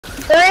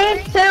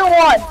3, 2,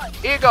 1.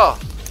 Eagle.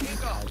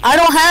 I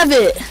don't have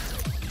it.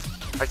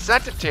 I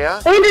sent it to you.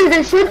 Hey dude,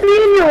 it should be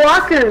in your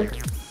locker.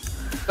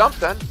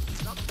 Something.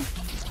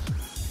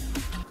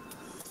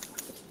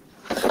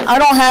 I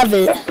don't have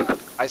it.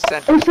 I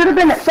sent It should have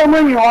been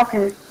somewhere in your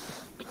locker.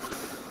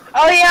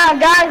 Oh yeah,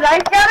 guys, I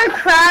got a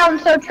crown,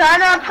 so try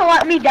not to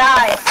let me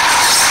die.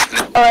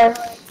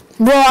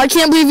 Bro, I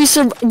can't believe you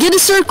get a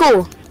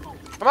circle.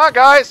 Come on,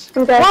 guys.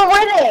 Okay. We're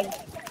winning.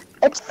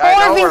 It's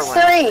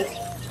 4v3.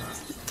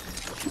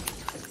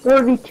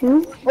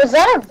 4v2? Was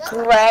that a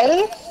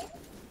gray?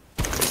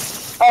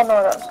 Oh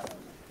no, no.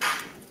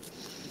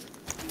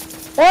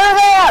 Where are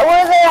they at? Where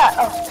are they at?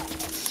 Oh.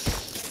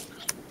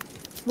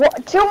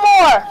 What, 2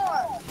 more.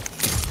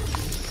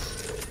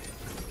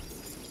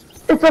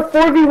 It's a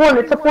 4v1.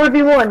 It's a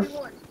 4v1.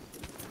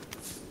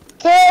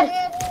 Kid.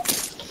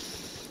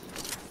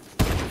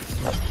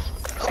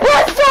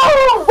 Let's go!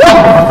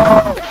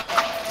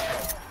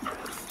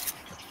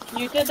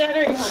 You did that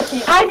or you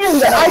can't? I just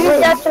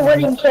got the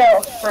winning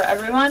kill. For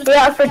everyone?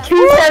 Yeah, for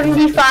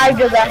 275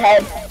 to the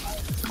head.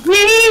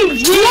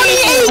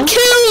 28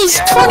 kills!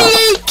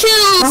 28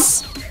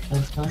 kills!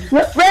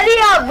 Ready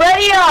up,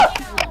 ready up!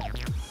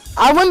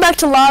 I went back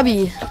to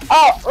lobby.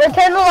 Oh,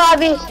 return to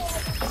lobby.